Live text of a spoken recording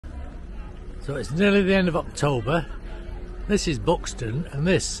So it's nearly the end of October. This is Buxton and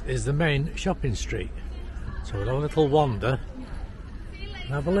this is the main shopping street. So we'll have a little wander and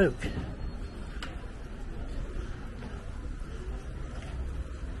have a look.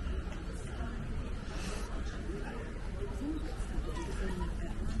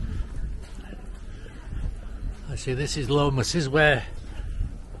 I see this is Lomas's, where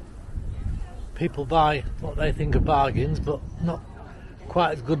people buy what they think are bargains, but not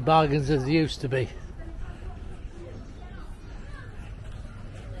quite as good bargains as they used to be.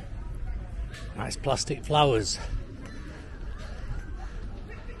 Nice plastic flowers.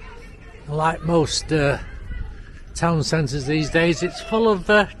 Like most town centres these days, it's full of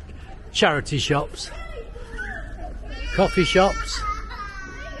charity shops, coffee shops.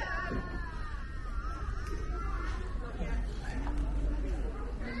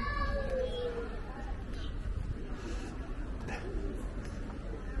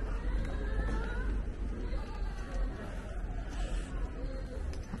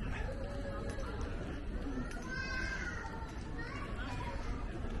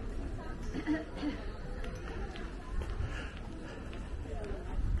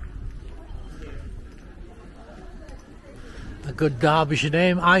 A good Derbyshire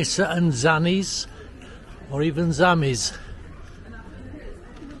name, Isa and Zannies, or even Zammies.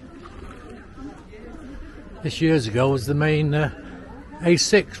 This years ago was the main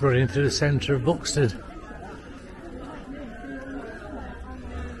A6 running through the centre of Buxton.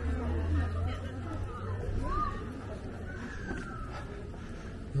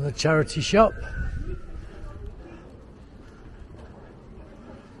 Another charity shop.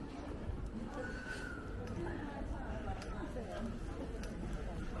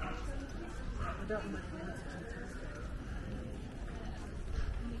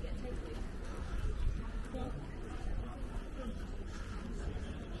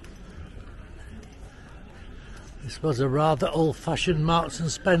 This was a rather old-fashioned Marks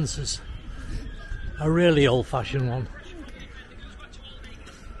and Spencer's, a really old-fashioned one.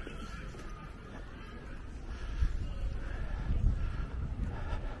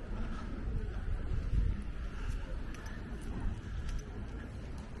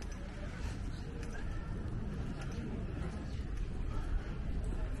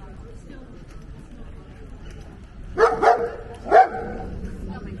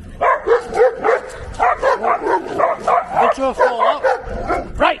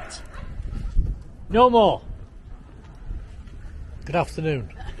 Right! No more. Good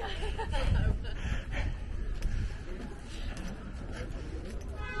afternoon.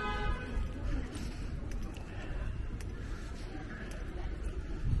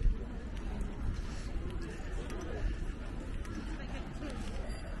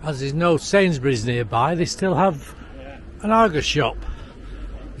 As there's no Sainsbury's nearby, they still have an Argos shop.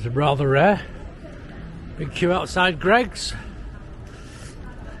 It's rather rare. Big queue outside Greg's.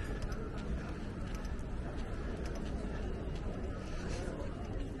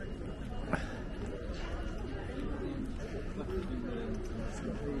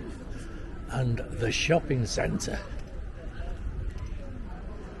 And the shopping centre.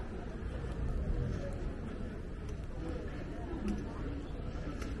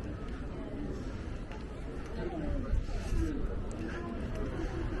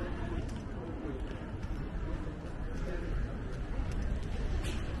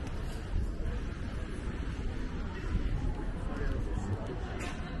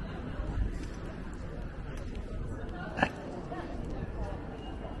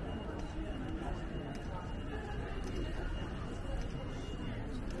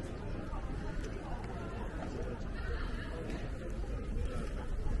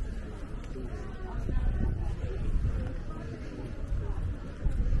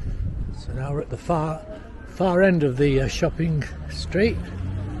 So now we're at the far end of the shopping street.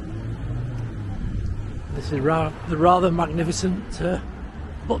 This is the rather magnificent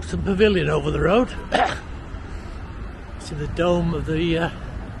Buxton Pavilion over the road. See the dome of the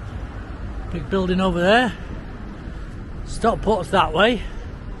big building over there. Stockport's that way,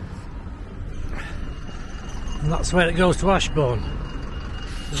 and that's the way it goes to Ashbourne.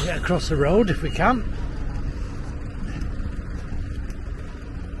 We'll get across the road if we can.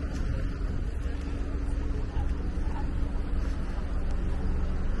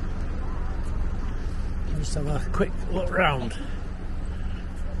 Just have a quick look round.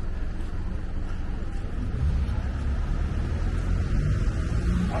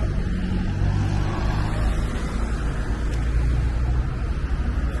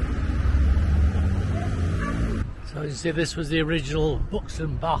 So you see, this was the original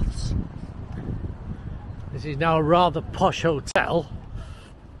Buxton Baths. This is now a rather posh hotel.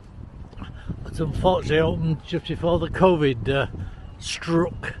 unfortunately opened just before the COVID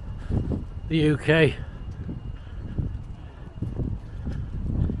struck the UK.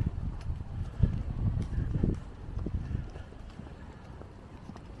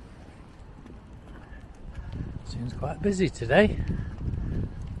 Seems quite busy today.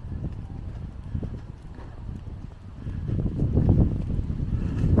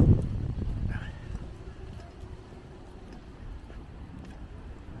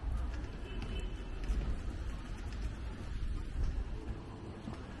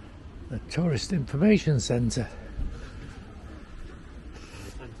 The Tourist Information Centre.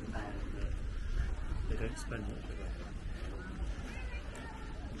 They don't spend much of it.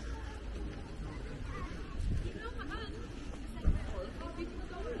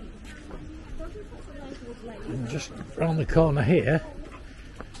 And just round the corner here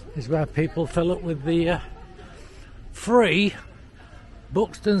is where people fill up with the free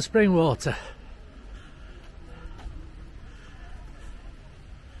Buxton spring water.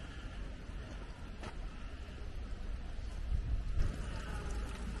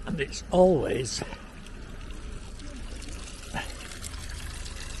 And it's always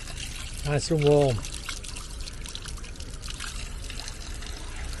nice and warm.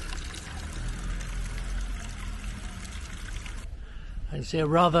 I see a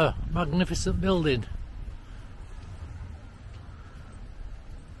rather magnificent building.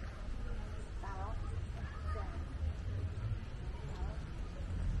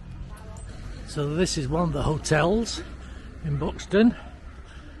 So this is one of the hotels in Buxton.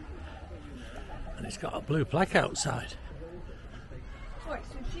 And it's got a blue plaque outside. Right,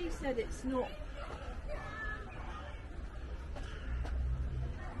 so she said it's not.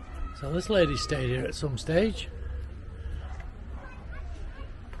 So this lady stayed here at some stage.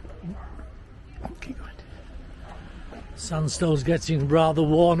 Keep going. Sandstone's getting rather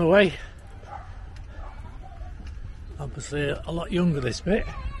worn away. Obviously a lot younger this bit.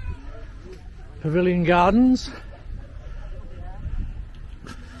 Pavilion Gardens.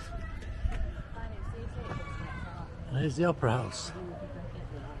 Here's the Opera House.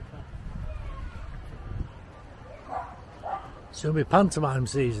 Soon be pantomime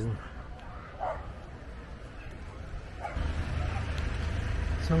season.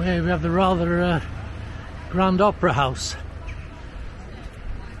 So here we have the rather grand Opera House.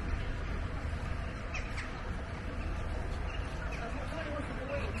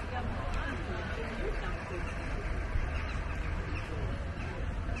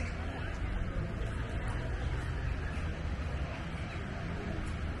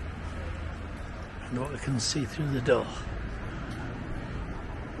 And what we can see through the door.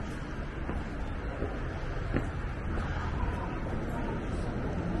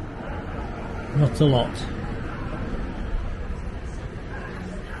 Not a lot.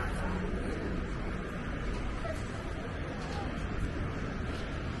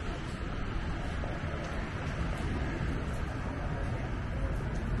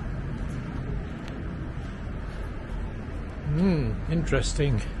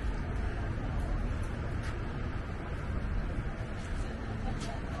 Interesting.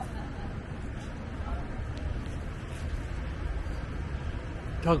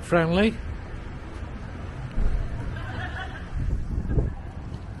 Dog friendly.